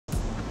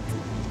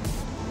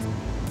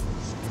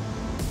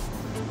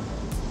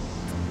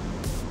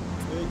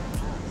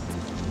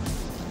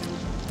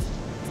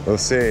We'll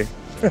see.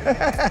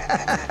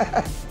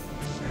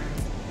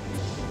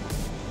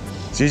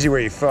 It's usually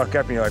where you fuck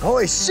up and you're like,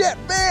 holy shit,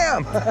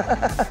 bam! I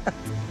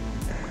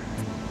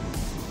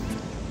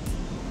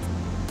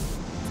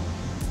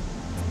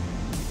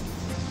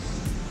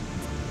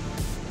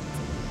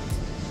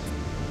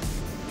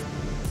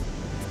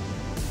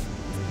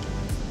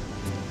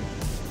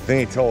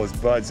think he told his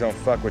buds don't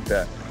fuck with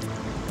that.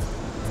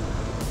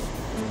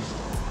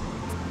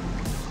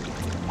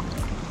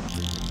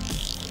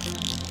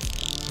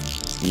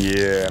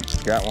 Yeah,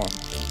 got one.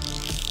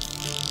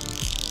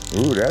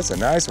 Ooh, that's a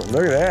nice one.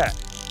 Look at that.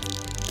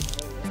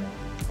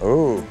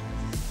 Ooh.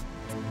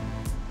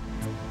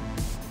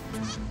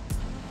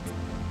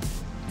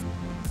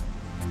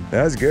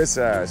 That's good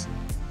size.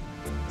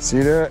 See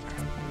that?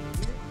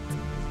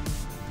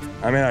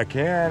 I mean, I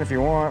can if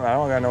you want. I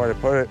don't got nowhere to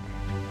put it.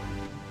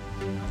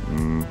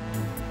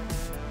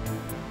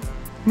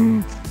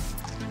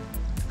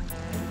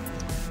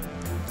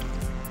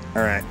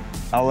 All right,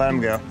 I'll let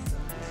him go.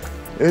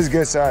 This is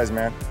good size,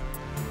 man.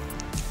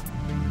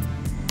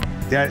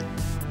 That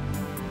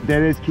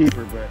is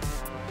keeper, but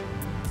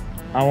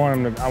I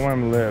want him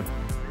to live.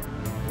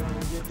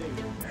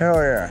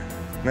 Hell yeah,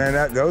 man.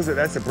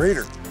 That's a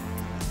breeder.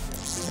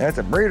 That's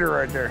a breeder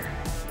right there.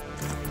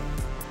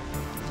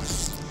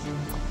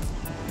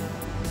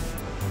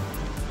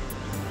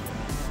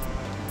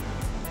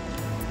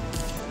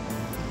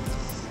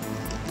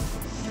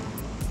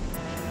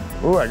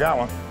 Ooh, I got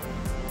one.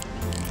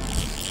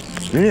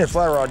 You need a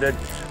fly rod, dude.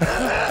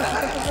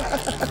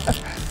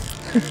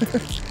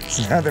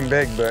 It's nothing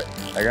big, but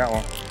I got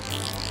one.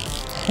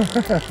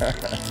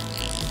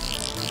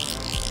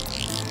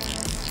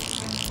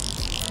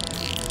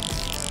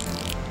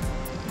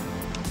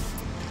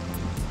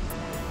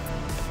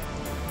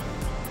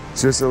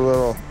 It's just a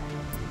little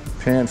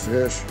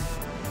panfish.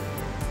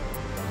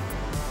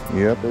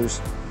 Yuppers.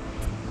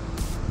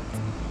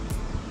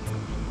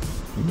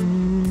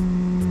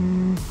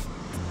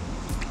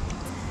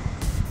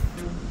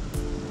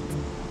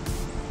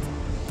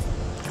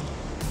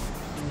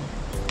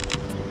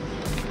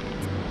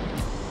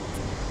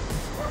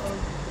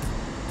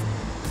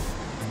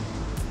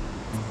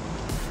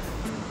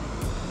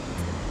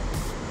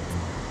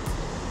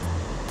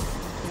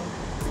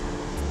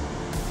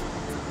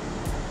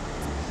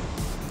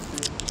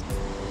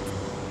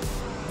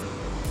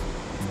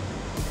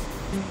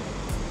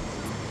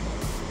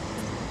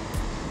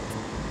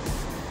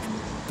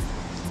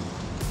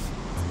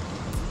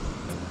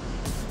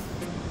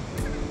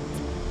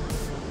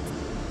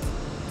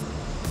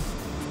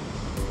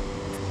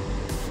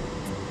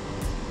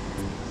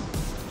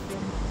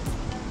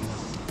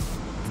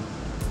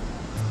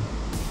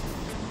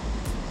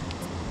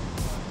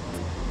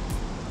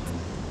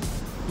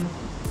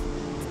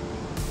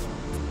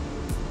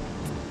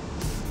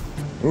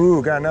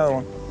 Ooh, got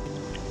another one.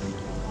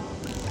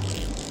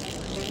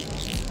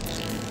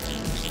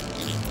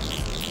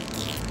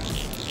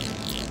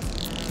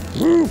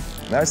 Woo,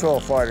 nice little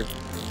fighter.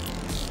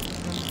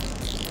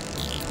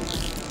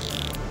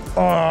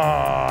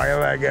 Oh, he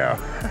let go.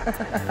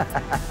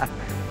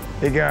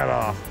 He got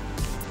off.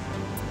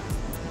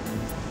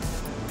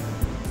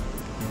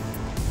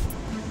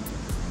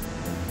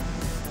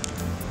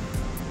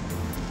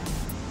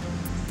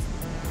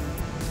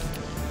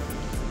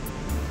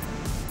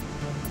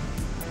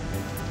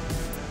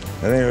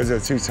 I think it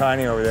was too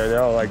tiny over there.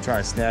 They're all like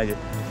trying to snag it.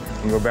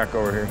 And go back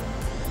over here.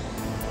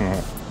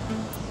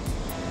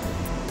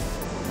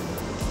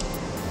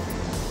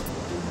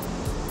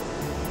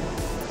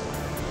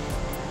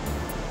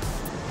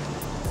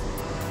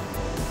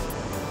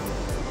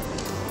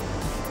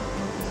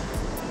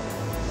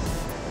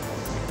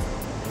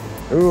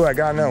 Ooh, I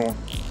got another one.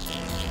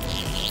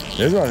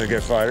 This one's a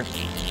good fighter.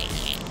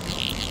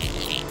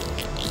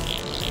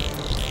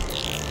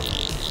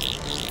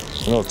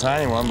 A little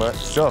tiny one, but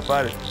still a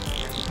fighter.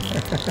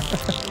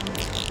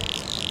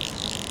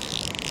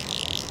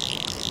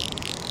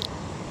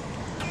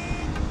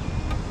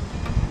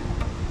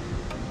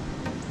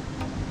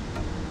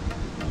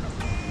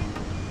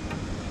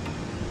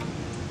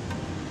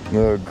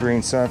 Little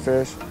green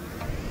sunfish.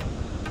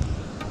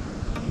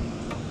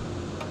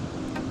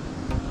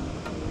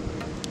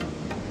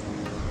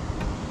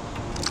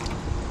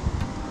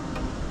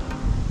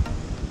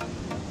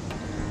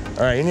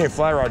 All right, you need a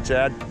fly rod,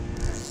 Chad.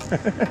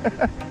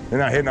 They're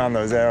not hitting on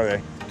those, are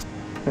they?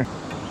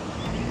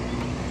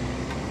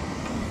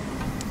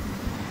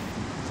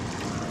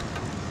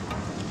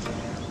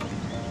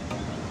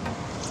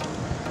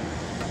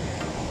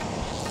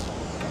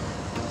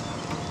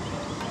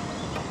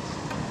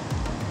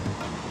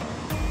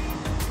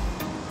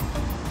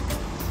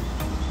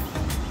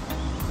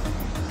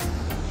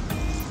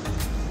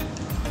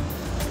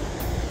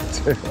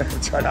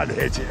 Try not to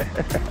hit you.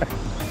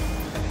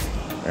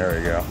 There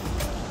we go.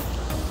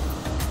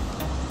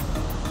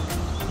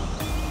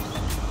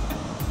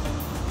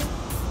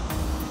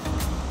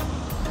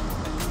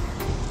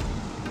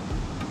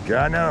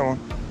 Got another one.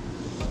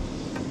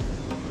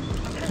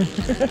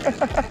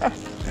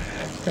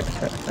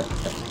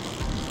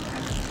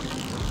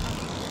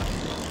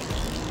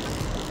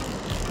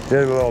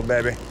 There's a little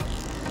baby.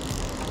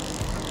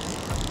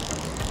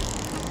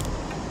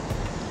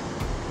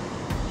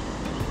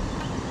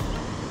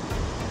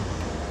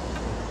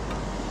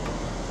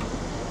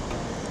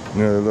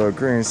 Another little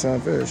green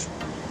sunfish.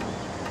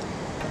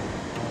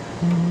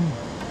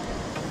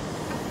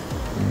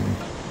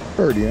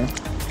 Birdie, huh?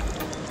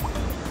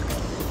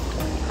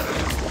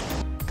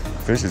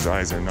 Fish's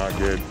eyes are not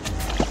good.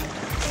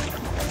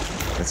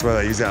 That's why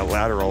they use that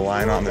lateral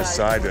line on their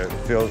side to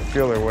feel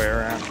their way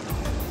around.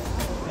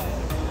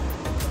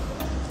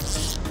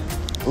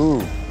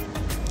 Ooh.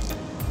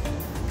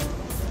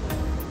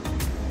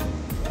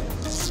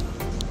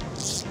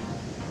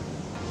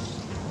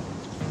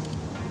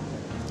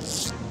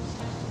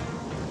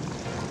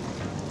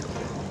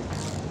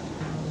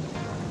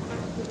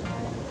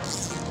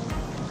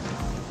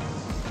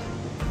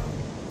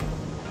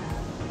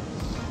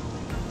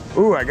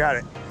 Ooh, I got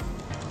it.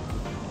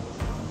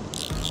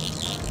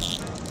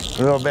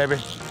 Little baby.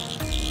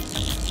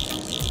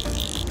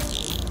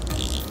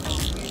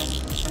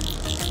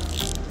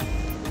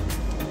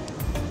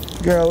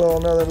 Got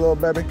another little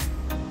baby.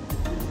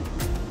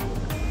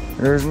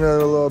 There's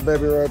another little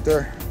baby right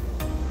there.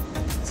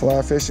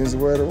 Fly fishing is the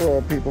way of the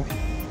world, people.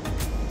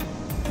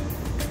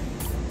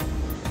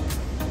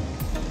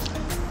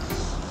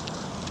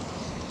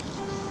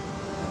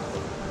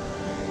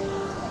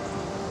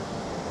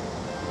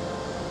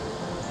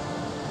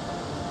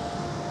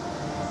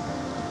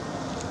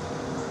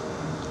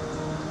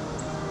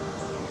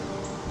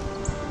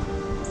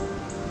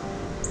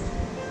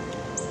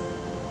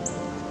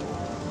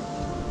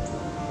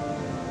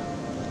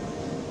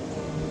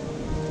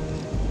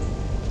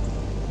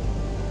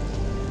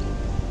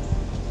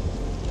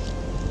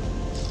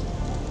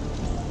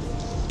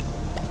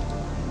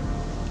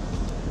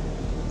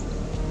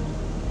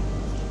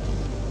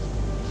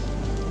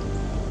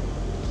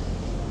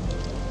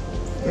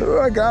 Ooh,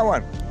 I got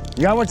one.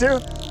 You got one too?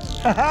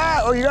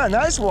 Oh, you got a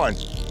nice one.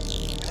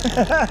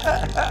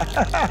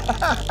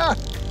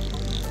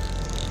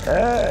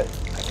 Hey.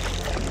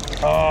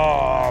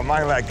 Oh,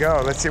 mine let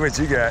go. Let's see what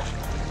you got.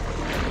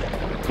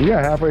 You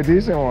got a halfway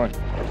decent one.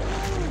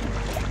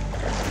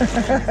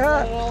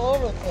 All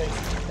over the place.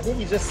 I think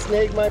he just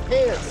snagged my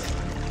pants.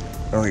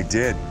 Oh, he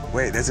did.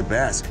 Wait, that's a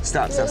bass.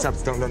 Stop, stop, stop.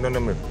 Don't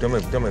move. Don't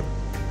move. Don't move.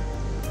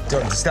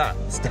 Don't stop.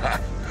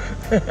 Stop.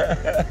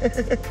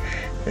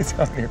 It's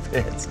on your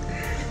pants.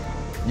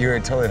 You're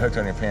totally hooked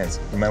on your pants.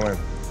 You might want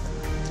to.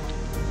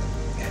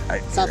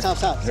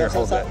 Stop. Here,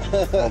 hold that.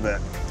 Hold that.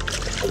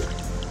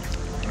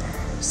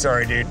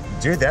 Sorry, dude.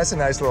 Dude, that's a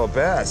nice little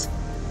bass.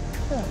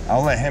 Yeah.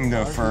 I'll let him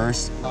go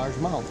first. Large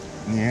mouth.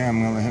 Yeah, I'm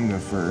gonna let him go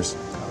first.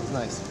 That was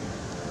nice.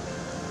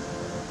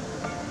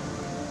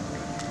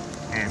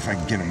 And if I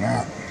can get him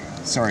out.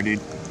 Sorry,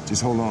 dude.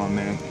 Just hold on,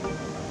 man.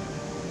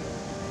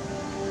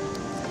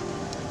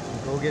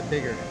 Go get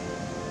bigger.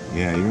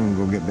 Yeah, you're gonna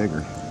go get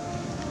bigger.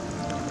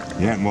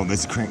 Yeah, well,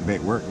 this crankbait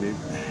work, dude.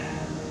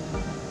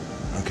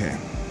 Okay.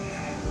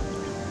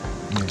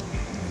 Yeah,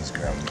 let's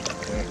grab him.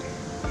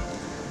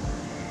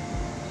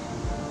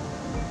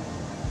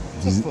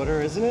 It's a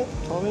footer, isn't it?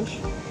 12 inch?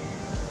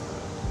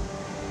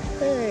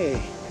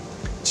 Hey.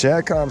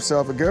 Chad caught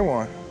himself a good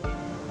one.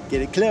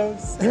 Get it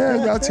close.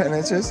 Yeah, about 10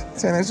 inches.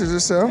 10 inches or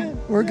so.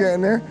 We're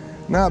getting there.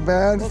 Not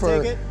bad We'll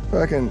for take it.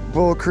 fucking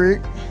Bull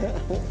Creek.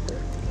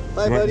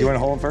 Bye, buddy. You want to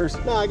hold him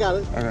first? No, I got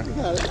it. Okay. You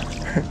got it.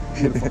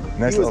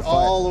 Nice He was little fight.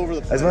 all over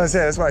the place. I was gonna say,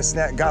 that's what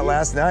I got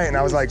last night, and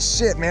I was like,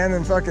 shit, man,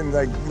 and fucking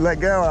like let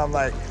go, and I'm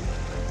like,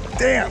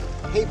 damn.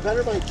 Hey,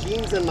 better my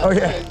jeans than my Oh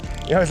yeah. leg.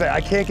 Yeah, I was like,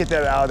 I can't get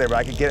that out of there, but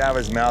I can get it out of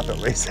his mouth at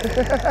least.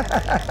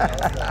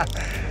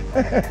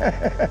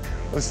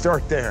 Let's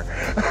start there.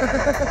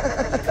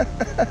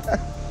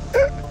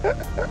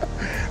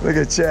 Look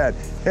at Chad.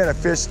 He had a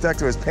fish stuck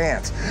to his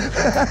pants.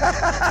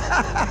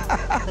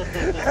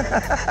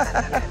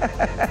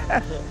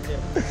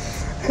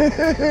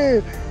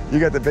 You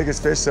got the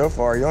biggest fish so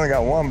far. You only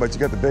got one, but you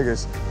got the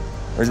biggest.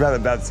 It was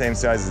about the same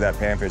size as that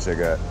panfish I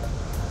got.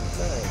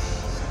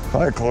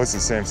 Probably close to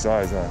the same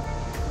size, huh?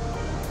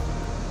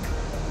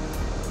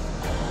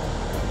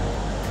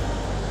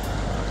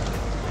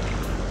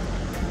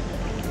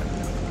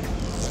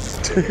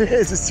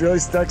 Is this really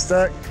stuck?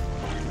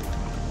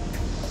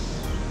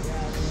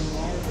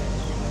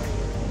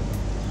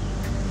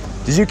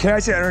 Did you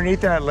catch it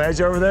underneath that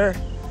ledge over there? Yeah,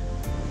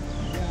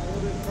 a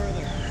little bit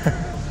further.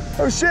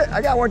 Oh shit,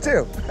 I got one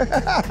too.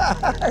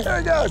 There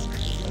it goes.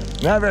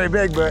 Not very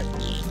big, but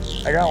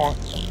I got one.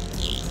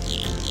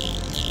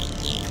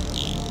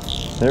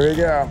 There we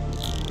go.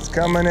 It's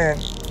coming in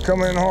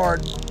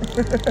hard.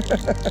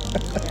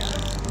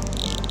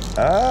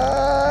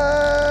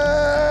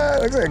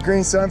 Looks like a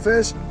green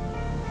sunfish.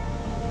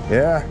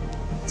 Yeah,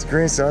 it's a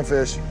green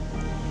sunfish.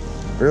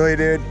 Really,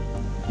 dude?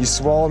 You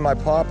swallowed my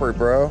popper,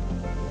 bro.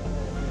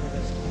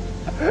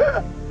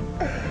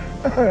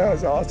 That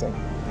was awesome.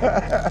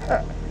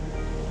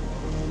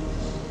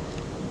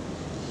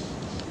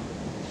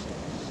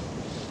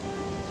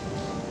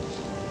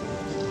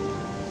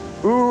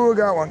 Ooh, I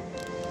got one.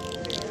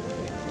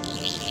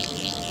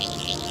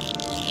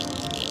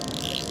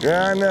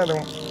 Got another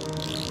one.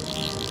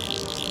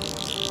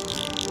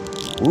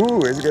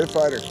 Ooh, he's a good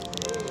fighter.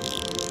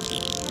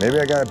 Maybe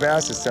I got a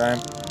bass this time.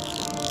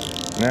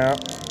 No,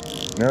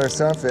 another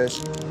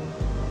sunfish.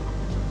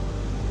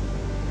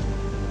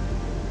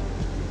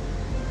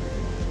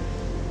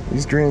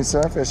 These green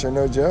sunfish are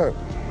no joke.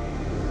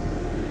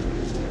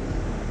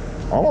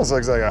 Almost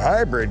looks like a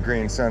hybrid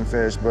green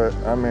sunfish, but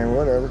I mean,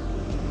 whatever.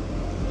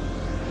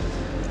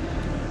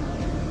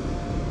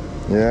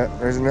 Yeah,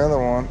 there's another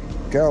one.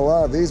 Got a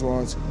lot of these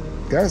ones.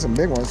 Got some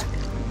big ones.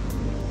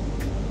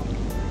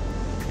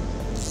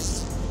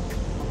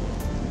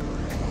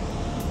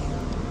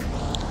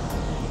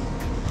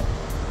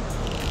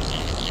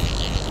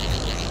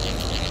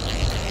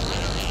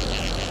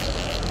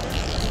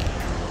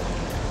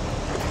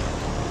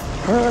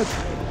 What?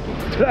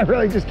 Did I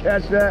really just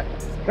catch that?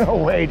 No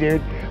way,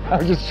 dude. I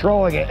was just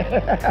trolling it.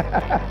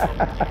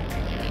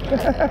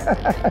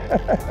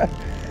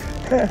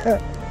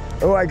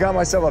 Oh, I got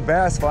myself a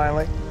bass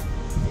finally.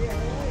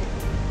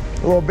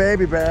 A little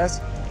baby bass.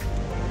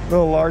 A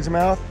little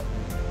largemouth.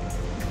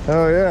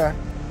 Oh yeah.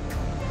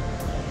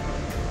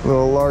 A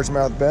little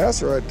largemouth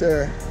bass right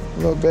there.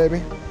 Little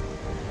baby.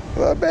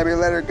 Little baby,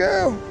 let her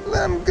go.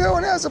 Let him go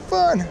and have some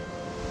fun.